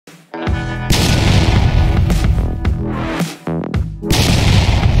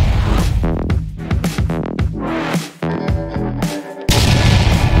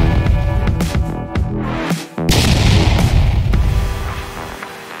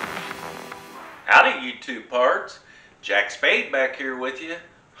YouTube parts. Jack Spade back here with you,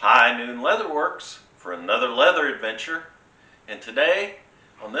 High Noon Leatherworks, for another leather adventure. And today,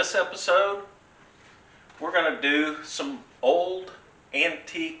 on this episode, we're going to do some old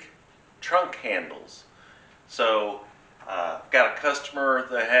antique trunk handles. So, I've got a customer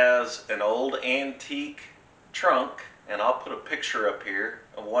that has an old antique trunk, and I'll put a picture up here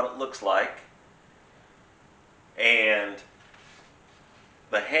of what it looks like. And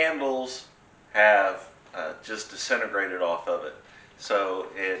the handles have just disintegrated off of it, so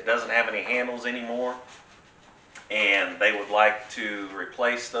it doesn't have any handles anymore, and they would like to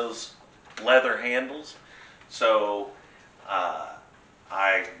replace those leather handles. So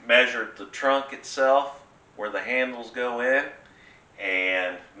I measured the trunk itself where the handles go in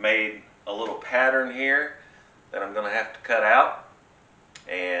and made a little pattern here that I'm going to have to cut out,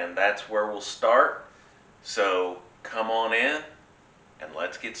 and that's where we'll start. So come on in and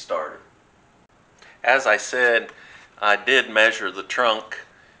let's get started. As I said, I did measure the trunk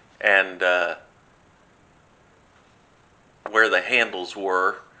and where the handles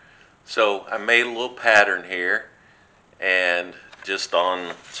were. So I made a little pattern here, and just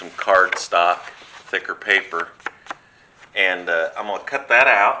on some cardstock, thicker paper, and I'm going to cut that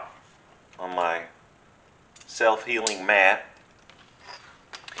out on my self-healing mat.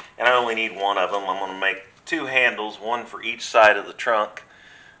 And I only need one of them. I'm going to make two handles, one for each side of the trunk,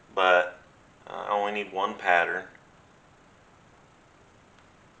 but I only need one pattern.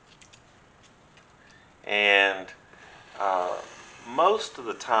 And most of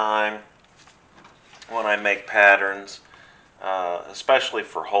the time when I make patterns, especially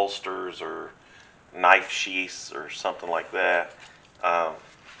for holsters or knife sheaths or something like that,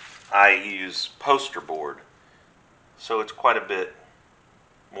 I use poster board. So it's quite a bit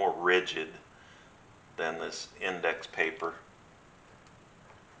more rigid than this index paper.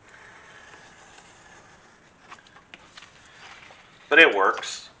 But it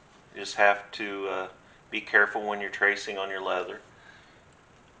works. You just have to be careful when you're tracing on your leather.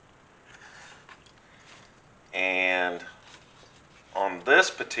 And on this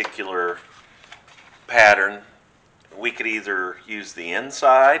particular pattern, we could either use the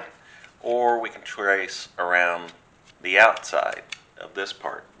inside or we can trace around the outside of this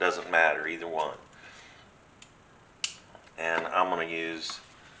part. Doesn't matter, either one. And I'm going to use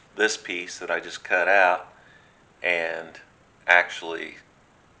this piece that I just cut out and actually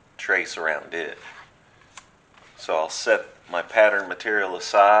trace around it. So I'll set my pattern material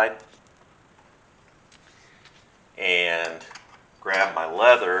aside and grab my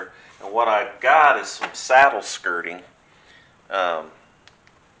leather, and what I've got is some saddle skirting. That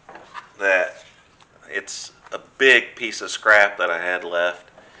it's a big piece of scrap that I had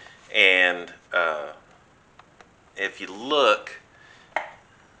left, and if you look,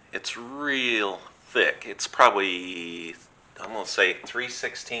 it's real thick. It's probably, I'm going to say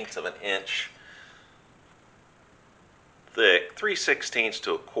 3/16 of an inch thick, 3/16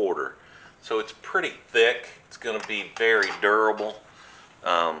 to a quarter. So it's pretty thick. It's going to be very durable.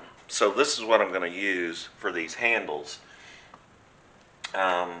 So this is what I'm going to use for these handles.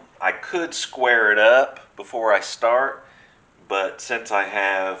 I could square it up before I start, but since I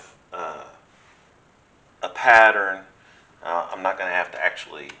have a pattern, I'm not going to have to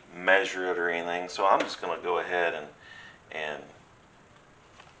actually measure it or anything. So I'm just going to go ahead and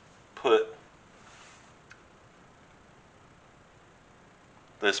put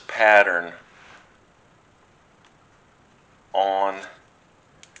this pattern on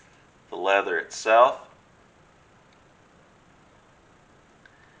the leather itself.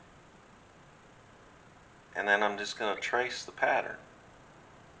 And then I'm just going to trace the pattern.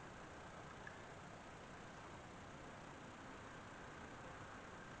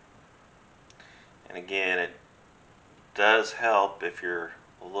 And again, it does help if you're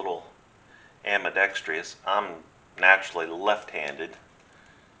a little ambidextrous. I'm naturally left-handed,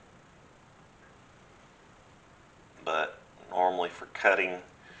 but normally for cutting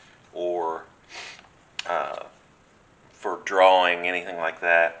or for drawing, anything like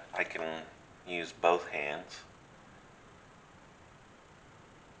that, I can use both hands.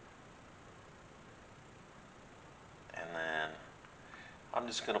 And then I'm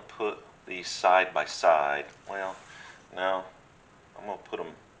just going to put these side by side. Well, no, I'm going to put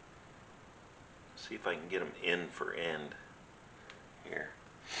them, see if I can get them end for end here.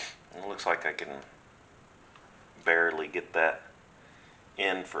 It looks like I can barely get that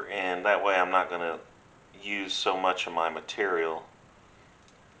end for end. That way I'm not going to use so much of my material.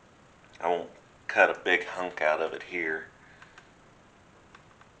 I won't cut a big hunk out of it here.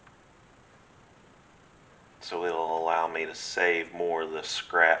 So it'll allow me to save more of the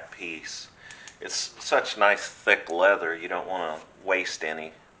scrap piece It's such nice thick leather, you don't want to waste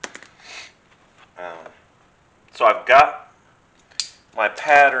any. So I've got my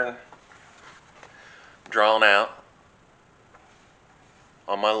pattern drawn out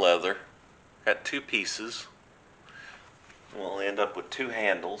on my leather. Got two pieces. We'll end up with two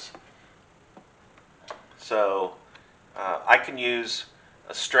handles. So I can use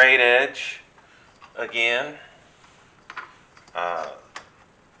a straight edge again.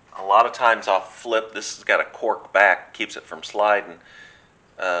 A lot of times I'll flip. This has got a cork back, keeps it from sliding,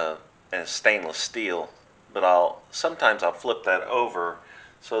 and it's stainless steel. But sometimes I'll flip that over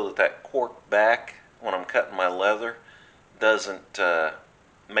so that that cork back, when I'm cutting my leather, doesn't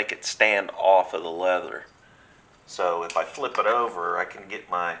make it stand off of the leather. So if I flip it over, I can get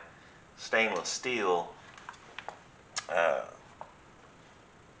my stainless steel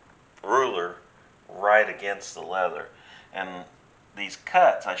ruler right against the leather. And these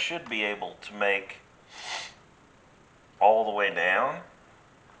cuts I should be able to make all the way down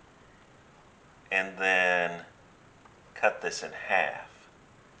and then cut this in half.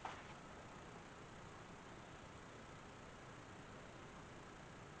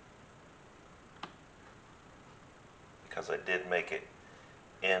 Because I did make it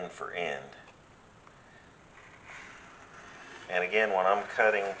end for end. And again, when I'm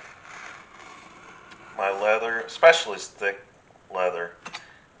cutting my leather, especially thick leather,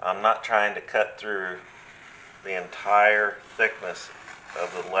 I'm not trying to cut through the entire thickness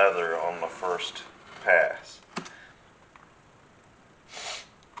of the leather on the first pass.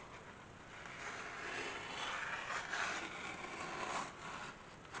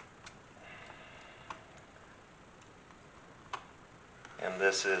 And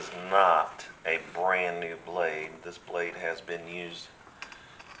this is not a brand new blade. This blade has been used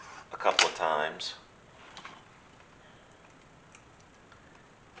a couple of times.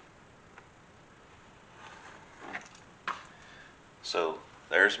 So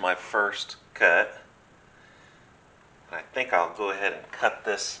there's my first cut. I think I'll go ahead and cut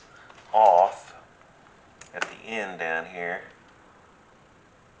this off at the end down here.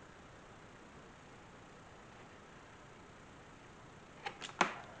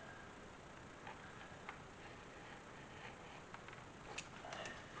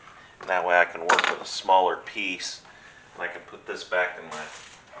 That way I can work with a smaller piece, and I can put this back in my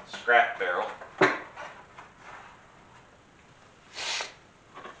scrap barrel.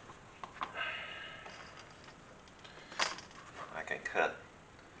 I can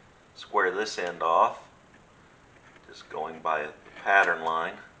square this end off, just going by the pattern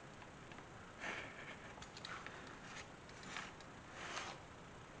line.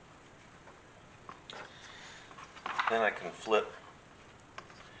 Then I can flip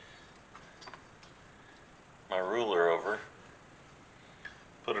my ruler over,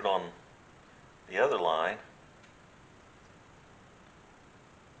 put it on the other line,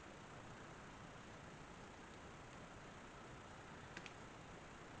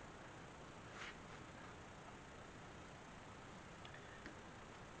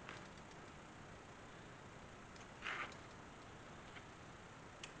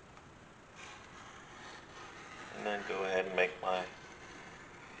 and then go ahead and make my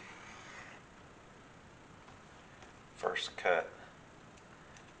first cut.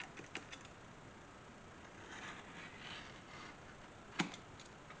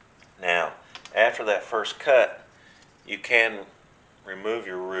 Now, after that first cut, you can remove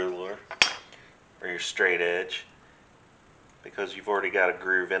your ruler or your straight edge because you've already got a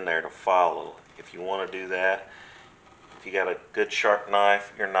groove in there to follow. If you want to do that, if you got a good sharp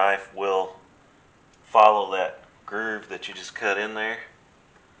knife, your knife will follow that groove that you just cut in there.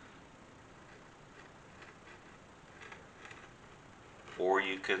 Or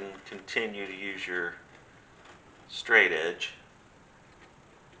you can continue to use your straight edge.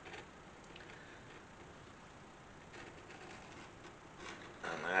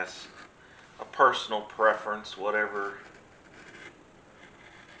 And that's a personal preference, whatever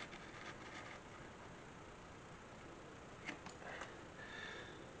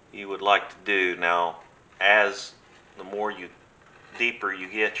you would like to do. Now, as the more deeper you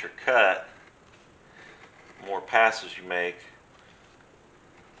get your cut, the more passes you make,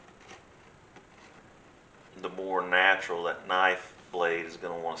 the more natural that knife blade is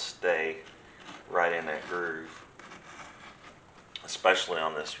going to want to stay right in that groove, especially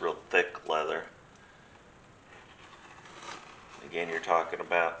on this real thick leather. Again, you're talking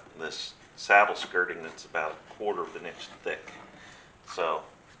about this saddle skirting that's about a quarter of an inch thick. So,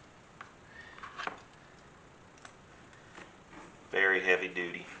 very heavy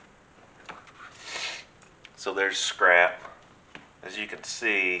duty. So there's scrap. As you can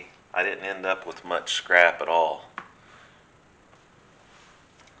see, I didn't end up with much scrap at all.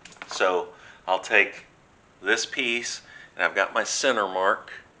 So I'll take this piece, and I've got my center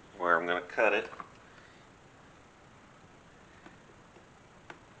mark where I'm going to cut it.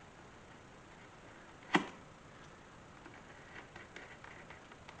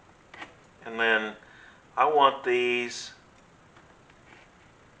 And then I want these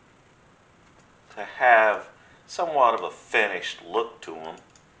to have somewhat of a finished look to them.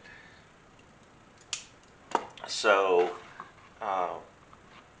 So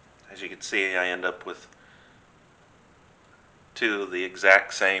as you can see, I end up with two of the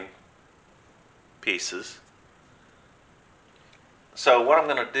exact same pieces. So what I'm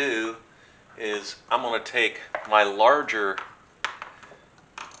going to do is I'm going to take my larger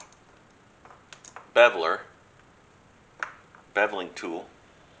beveling tool,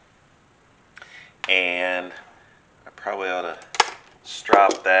 and I probably ought to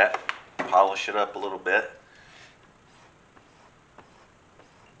strop that, polish it up a little bit.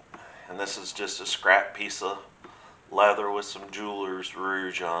 And this is just a scrap piece of leather with some jeweler's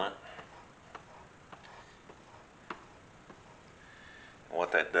rouge on it. And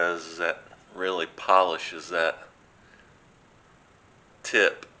what that does is that really polishes that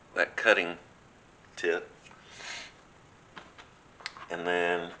tip, that cutting tip. And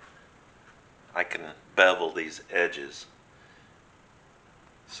then I can bevel these edges.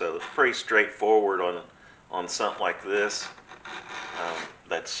 So it's pretty straightforward on something like this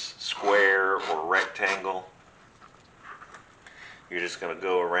that's square or rectangle. You're just going to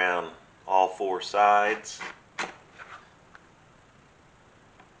go around all four sides.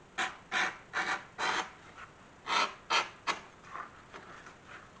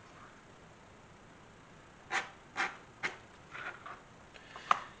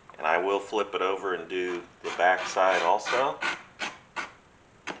 And I will flip it over and do the back side also.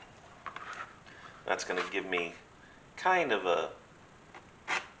 That's going to give me kind of a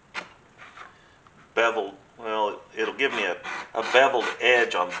beveled, well, it'll give me a beveled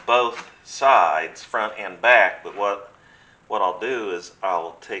edge on both sides, front and back. But what I'll do is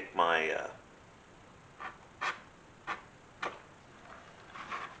I'll take my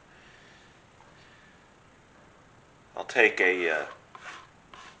I'll take a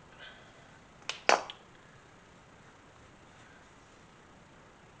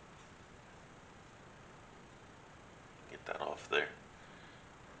get that off there.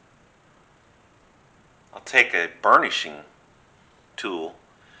 I'll take a burnishing tool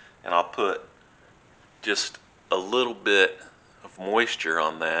and I'll put just a little bit of moisture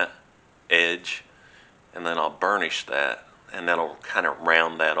on that edge, and then I'll burnish that, and that'll kind of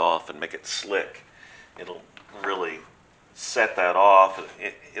round that off and make it slick. It'll really set that off.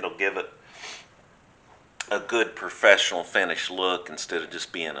 It'll give it a good professional finished look instead of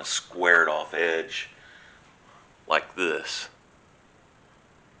just being a squared off edge like this.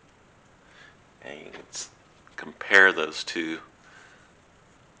 And you can compare those two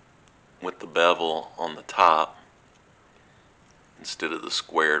with the bevel on the top instead of the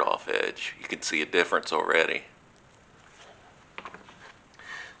squared off edge. You can see a difference already.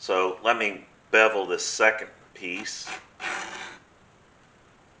 So let me bevel this second piece.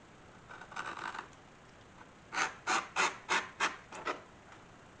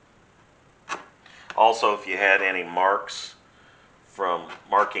 Also, if you had any marks from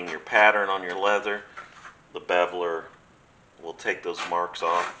marking your pattern on your leather, the beveler will take those marks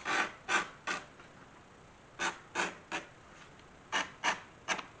off.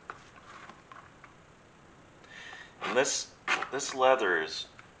 And this leather is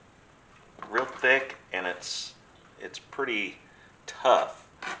real thick, and it's pretty tough.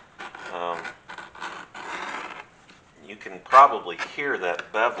 You can probably hear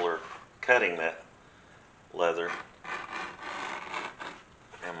that beveler cutting that leather,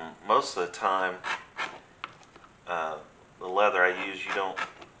 and most of the time the leather I use,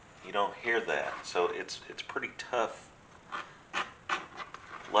 you don't hear that. So it's pretty tough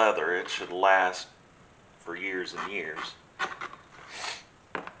leather. It should last for years and years.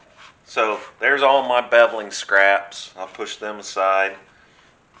 So there's all my beveling scraps. I'll push them aside.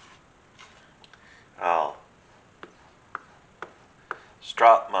 I'll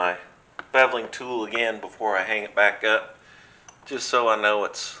strop my beveling tool again before I hang it back up, just so I know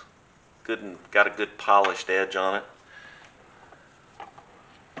it's good and got a good polished edge on it.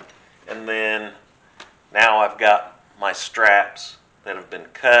 And then now I've got my straps that have been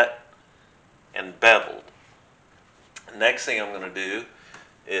cut and beveled. The next thing I'm going to do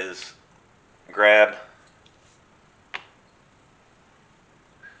is grab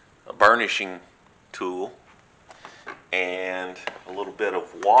a burnishing tool, and a little bit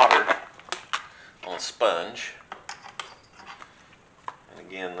of water on a sponge. And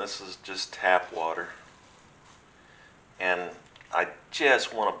again, this is just tap water. And I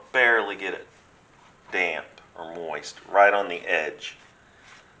just want to barely get it damp or moist right on the edge.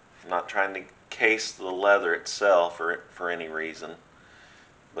 I'm not trying to case the leather itself or for any reason,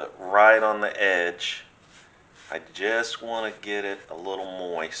 but right on the edge. I just want to get it a little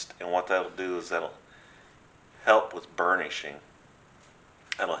moist, and what that'll do is that'll help with burnishing.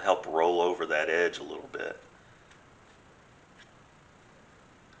 That'll help roll over that edge a little bit.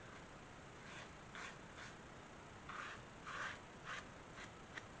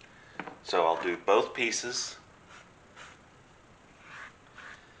 So I'll do both pieces.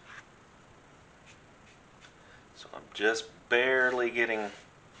 So I'm just barely getting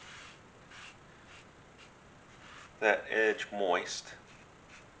that edge moist.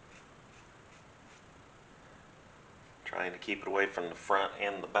 Trying to keep it away from the front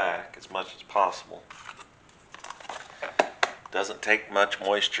and the back as much as possible. Doesn't take much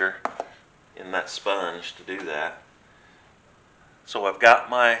moisture in that sponge to do that. So I've got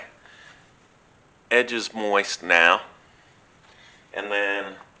my edges moist now, and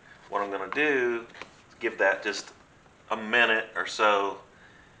then what I'm going to do is give that just a minute or so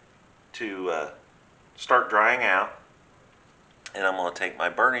to start drying out, and I'm going to take my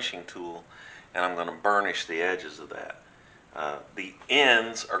burnishing tool and I'm going to burnish the edges of that. The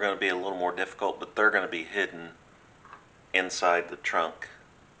ends are going to be a little more difficult, but they're going to be hidden inside the trunk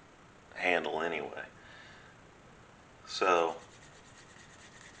handle anyway. So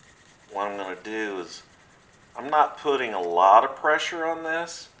what I'm going to do is, I'm not putting a lot of pressure on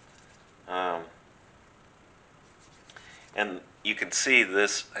this, and you can see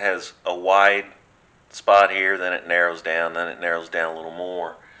this has a wide spot here, then it narrows down, then it narrows down a little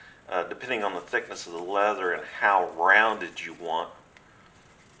more. Depending on the thickness of the leather and how rounded you want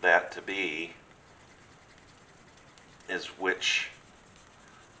that to be, is which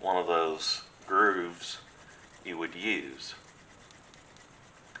one of those grooves you would use.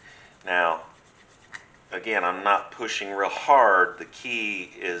 Now, again, I'm not pushing real hard. The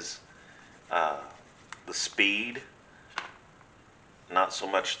key is the speed, not so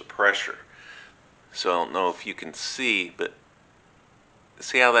much the pressure. So I don't know if you can see, but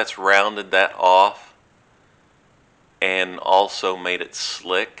see how that's rounded that off and also made it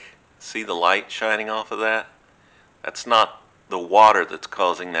slick? See the light shining off of that? That's not the water that's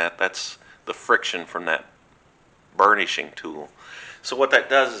causing that. That's the friction from that burnishing tool. So what that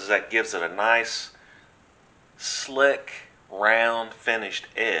does is that gives it a nice, slick, round, finished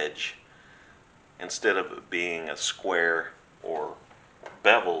edge instead of it being a square or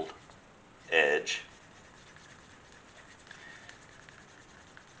beveled edge.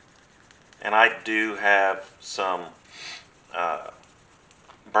 And I do have some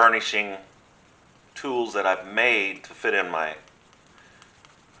burnishing tools that I've made to fit in my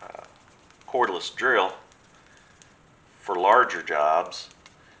cordless drill for larger jobs,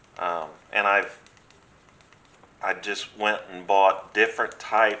 and I just went and bought different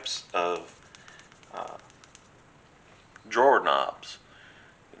types of drawer knobs,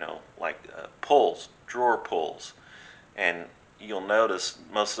 like pulls, drawer pulls, and you'll notice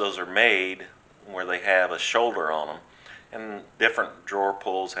most of those are made where they have a shoulder on them, and different drawer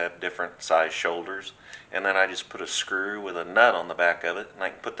pulls have different size shoulders, and then I just put a screw with a nut on the back of it, and I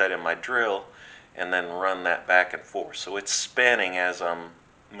can put that in my drill and then run that back and forth, so it's spinning as I'm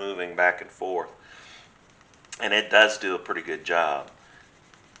moving back and forth, and it does do a pretty good job.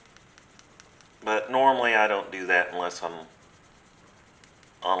 But normally I don't do that unless I'm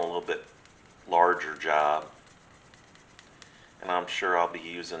on a little bit larger job, and I'm sure I'll be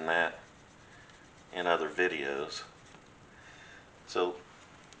using that in other videos. So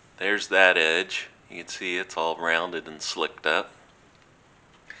there's that edge. You can see it's all rounded and slicked up.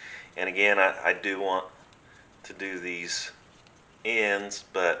 And again, I do want to do these ends,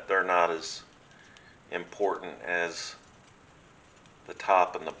 but they're not as important as the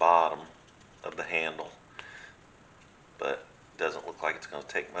top and the bottom of the handle. But it doesn't look like it's going to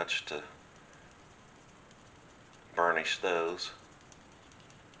take much to burnish those.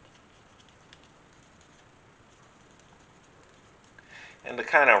 And to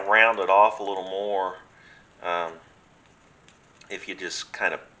kind of round it off a little more, if you just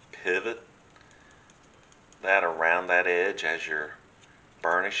kind of pivot that around that edge as you're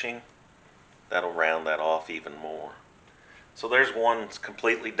burnishing, that'll round that off even more. So there's one that's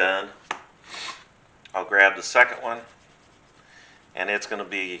completely done. I'll grab the second one, and it's going to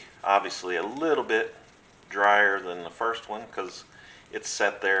be obviously a little bit drier than the first one because it's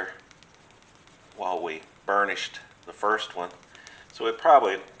set there while we burnished the first one, so it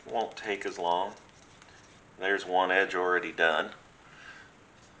probably won't take as long. There's one edge already done.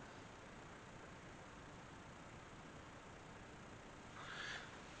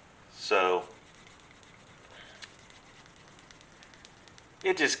 So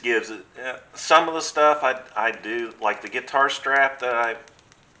it just gives it, some of the stuff I do, like the guitar strap that I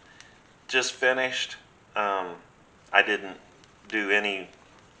just finished, I didn't do any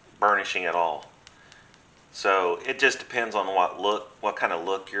burnishing at all. So it just depends on what kind of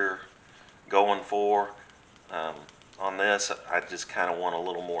look you're going for. Um, on this, I just kind of want a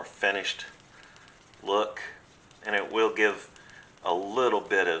little more finished look, and it will give a little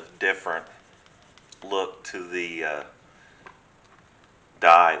bit of different look to the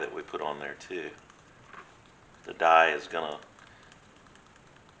dye that we put on there too. The dye is gonna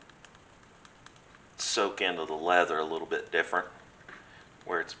soak into the leather a little bit different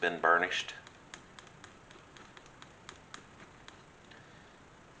where it's been burnished.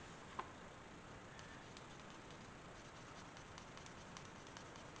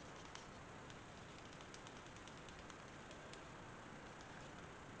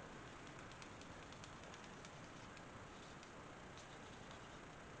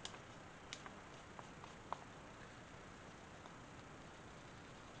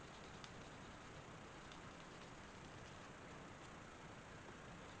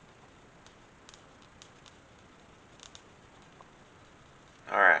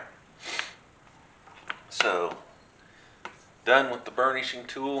 Alright, so done with the burnishing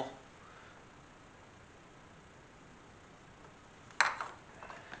tool.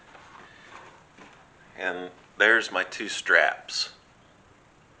 And there's my two straps.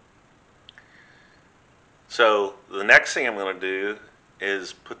 So the next thing I'm going to do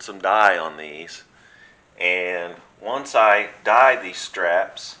is put some dye on these, and once I dye these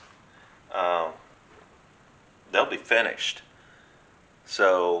straps, they'll be finished.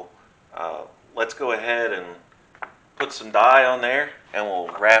 So let's go ahead and put some dye on there, and we'll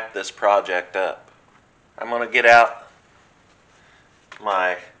wrap this project up. I'm going to get out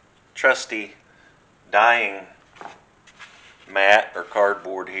my trusty dyeing mat or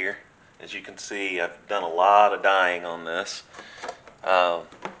cardboard here. As you can see, I've done a lot of dyeing on this. I'll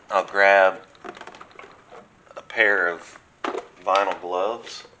grab a pair of vinyl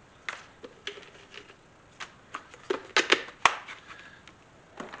gloves.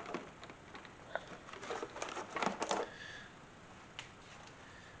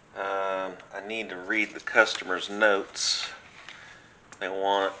 I need to read the customer's notes. They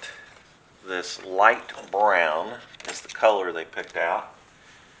want this light brown is the color they picked out.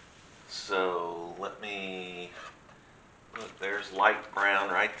 So let me look, there's light brown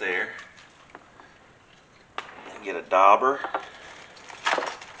right there. Get a dauber.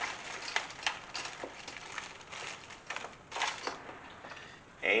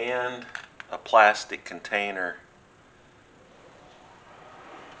 And a plastic container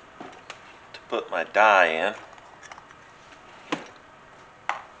to put my dye in.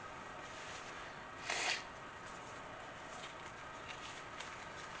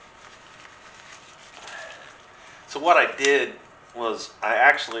 So what I did was I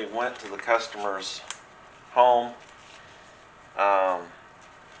actually went to the customer's home,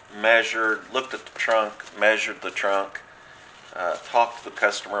 looked at the trunk, measured the trunk, talked to the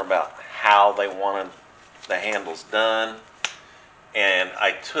customer about how they wanted the handles done, and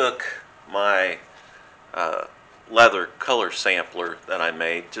I took my leather color sampler that I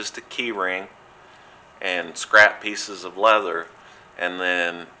made, just a key ring and scrap pieces of leather, and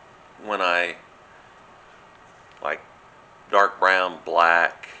then when I like dark brown,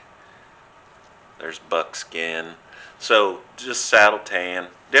 black, there's buckskin, so just saddle tan,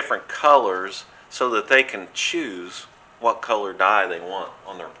 different colors so that they can choose what color dye they want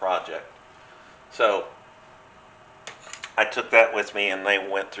on their project. So I took that with me, and they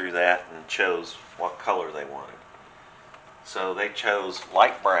went through that and chose what color they wanted. So they chose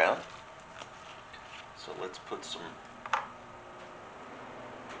light brown. So let's put some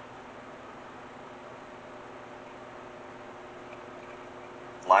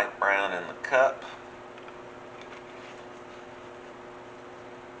light brown in the cup.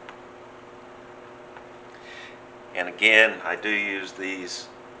 And again, I do use these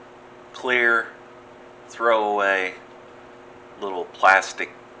clear throwaway little plastic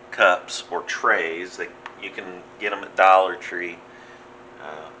cups or trays that you can get them at Dollar Tree.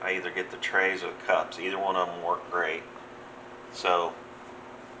 I either get the trays or the cups. Either one of them work great. So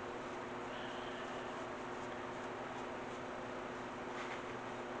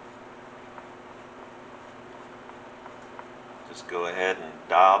just go ahead and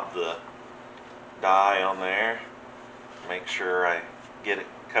daub the dye on there. Make sure I get it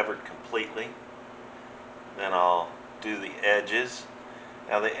covered completely. Then I'll do the edges.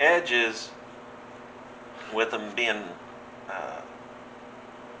 Now the edges, with them being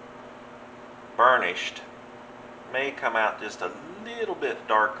burnished, may come out just a little bit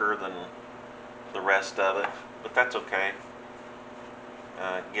darker than the rest of it, but that's okay.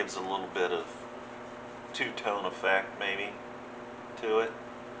 It gives a little bit of two-tone effect maybe to it.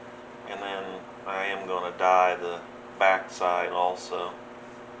 And then I am going to dye the back side also.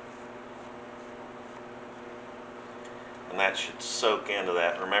 And that should soak into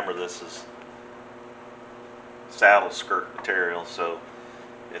that. Remember, this is saddle skirt material, so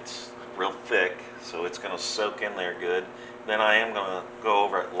it's real thick, so it's going to soak in there good. Then I am going to go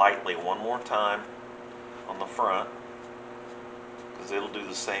over it lightly one more time on the front, because it'll do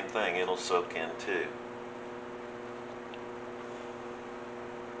the same thing. It'll soak in too.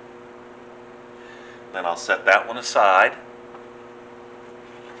 Then I'll set that one aside.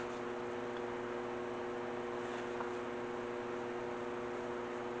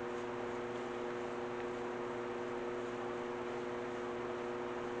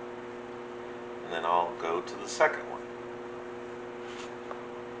 And then I'll go to the second one.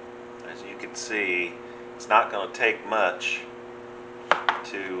 As you can see, it's not going to take much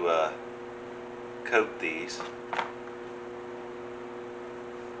to coat these.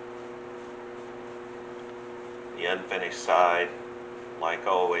 The unfinished side, like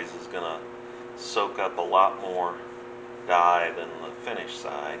always, is going to soak up a lot more dye than the finished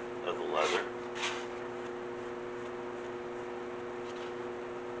side of the leather.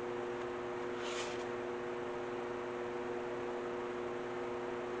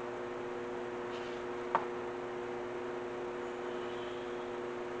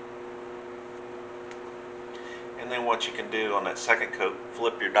 And then what you can do on that second coat,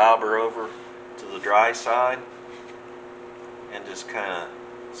 flip your dauber over to the dry side and just kind of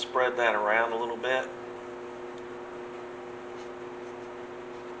spread that around a little bit.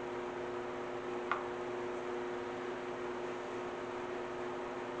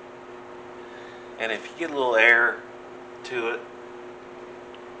 And if you get a little air to it,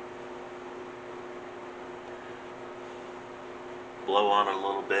 blow on it a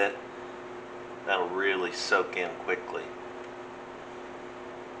little bit, that'll really soak in quickly.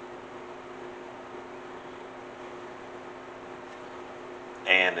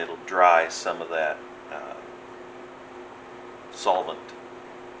 And it'll dry some of that solvent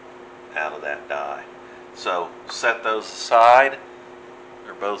out of that dye. So set those aside.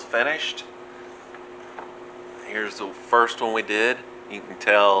 They're both finished. Here's the first one we did. You can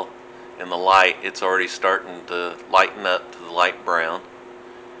tell in the light it's already starting to lighten up to the light brown.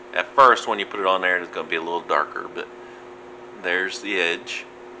 At first, when you put it on there, it's going to be a little darker, but there's the edge.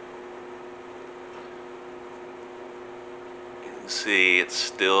 You can see it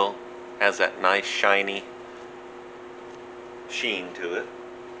still has that nice shiny sheen to it.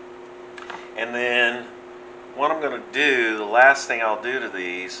 And then what I'm going to do, the last thing I'll do to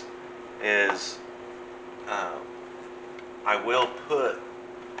these is I will put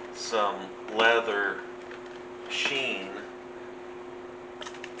some leather sheen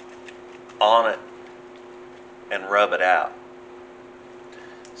on it and rub it out.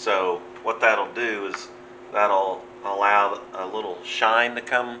 So what that'll do is that'll allow a little shine to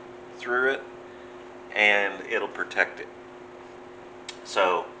come through it, and it'll protect it.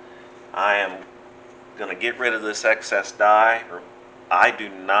 So I am going to get rid of this excess dye. I do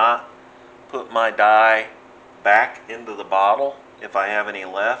not put my dye back into the bottle if I have any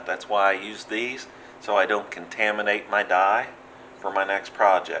left. That's why I use these, so I don't contaminate my dye for my next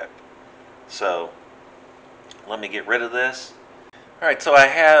project. So let me get rid of this. Alright, so I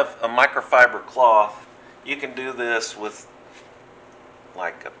have a microfiber cloth. You can do this with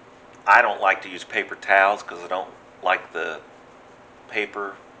I don't like to use paper towels because I don't like the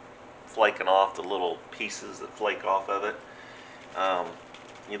paper flaking off, the little pieces that flake off of it.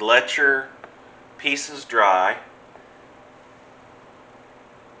 You let your pieces dry,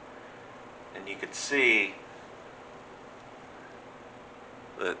 and you can see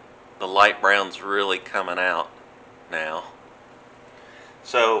that the light brown's really coming out now.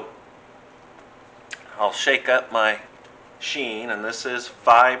 So I'll shake up my sheen, and this is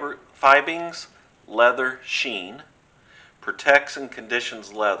Fiebing's Leather Sheen. Protects and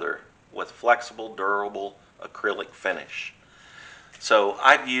conditions leather with flexible, durable acrylic finish. So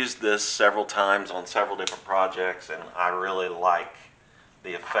I've used this several times on several different projects, and I really like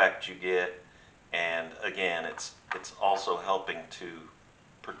the effect you get. And again, it's also helping to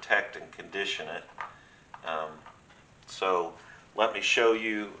protect and condition it. So let me show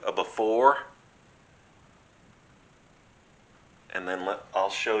you a before. and then I'll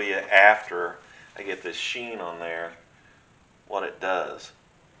show you after I get this sheen on there what it does.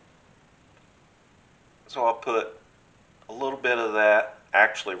 So I'll put a little bit of that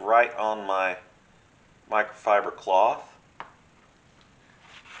actually right on my microfiber cloth,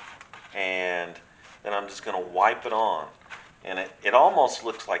 and then I'm just going to wipe it on, and it almost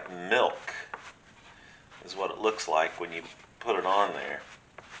looks like milk is what it looks like when you put it on there.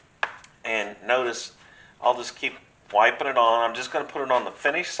 And notice I'll just keep wiping it on. I'm just going to put it on the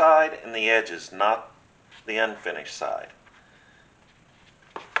finished side and the edges, not the unfinished side.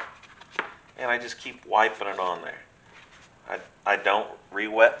 And I just keep wiping it on there. I don't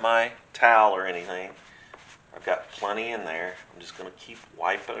re-wet my towel or anything. I've got plenty in there. I'm just going to keep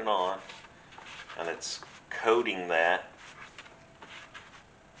wiping it on, and it's coating that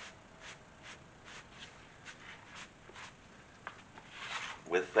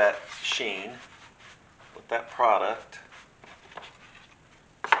with that sheen, with that product.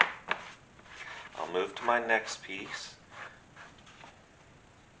 I'll move to my next piece.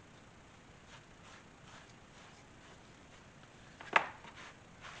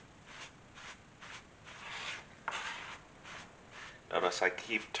 Notice I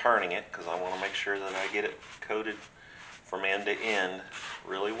keep turning it because I want to make sure that I get it coated from end to end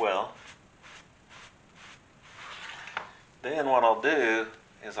really well. Then what I'll do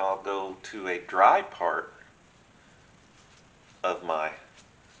is I'll go to a dry part of my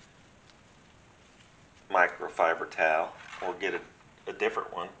microfiber towel, or get a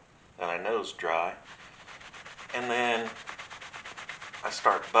different one that I know is dry, and then I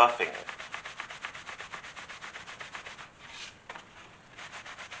start buffing it.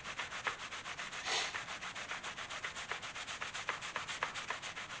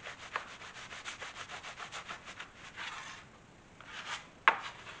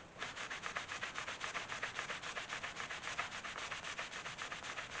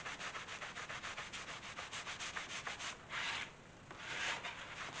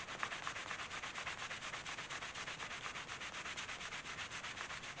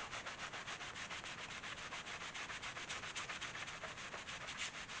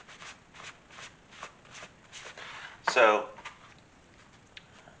 So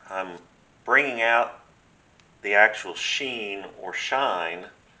I'm bringing out the actual sheen or shine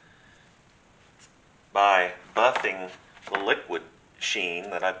by buffing the liquid sheen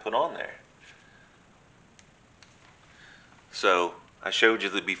that I put on there. So I showed you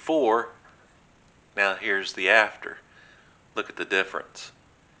the before, now here's the after. Look at the difference.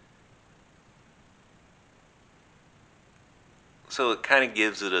 So it kind of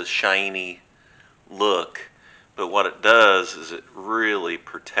gives it a shiny look, but what it does is it really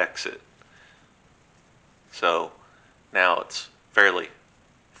protects it. So now it's fairly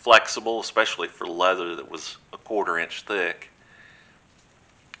flexible, especially for leather that was a 1/4 inch thick.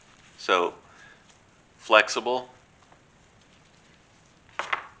 So flexible,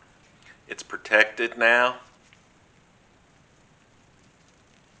 it's protected now,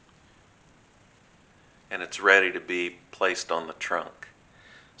 and it's ready to be placed on the trunk.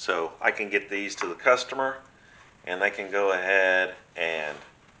 So I can get these to the customer, and they can go ahead and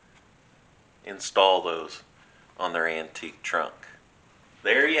install those on their antique trunk.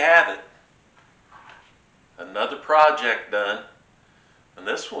 There you have it. Another project done. And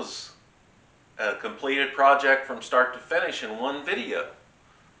this was a completed project from start to finish in one video.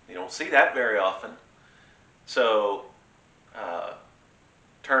 You don't see that very often. So,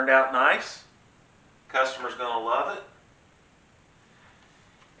 turned out nice. Customer's going to love it.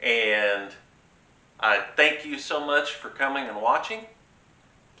 And I thank you so much for coming and watching.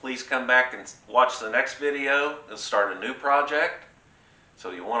 Please come back and watch the next video and start a new project. So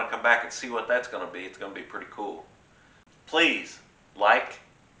you want to come back and see what that's going to be. It's going to be pretty cool. Please like,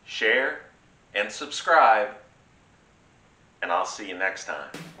 share, and subscribe, and I'll see you next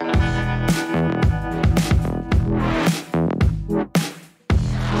time.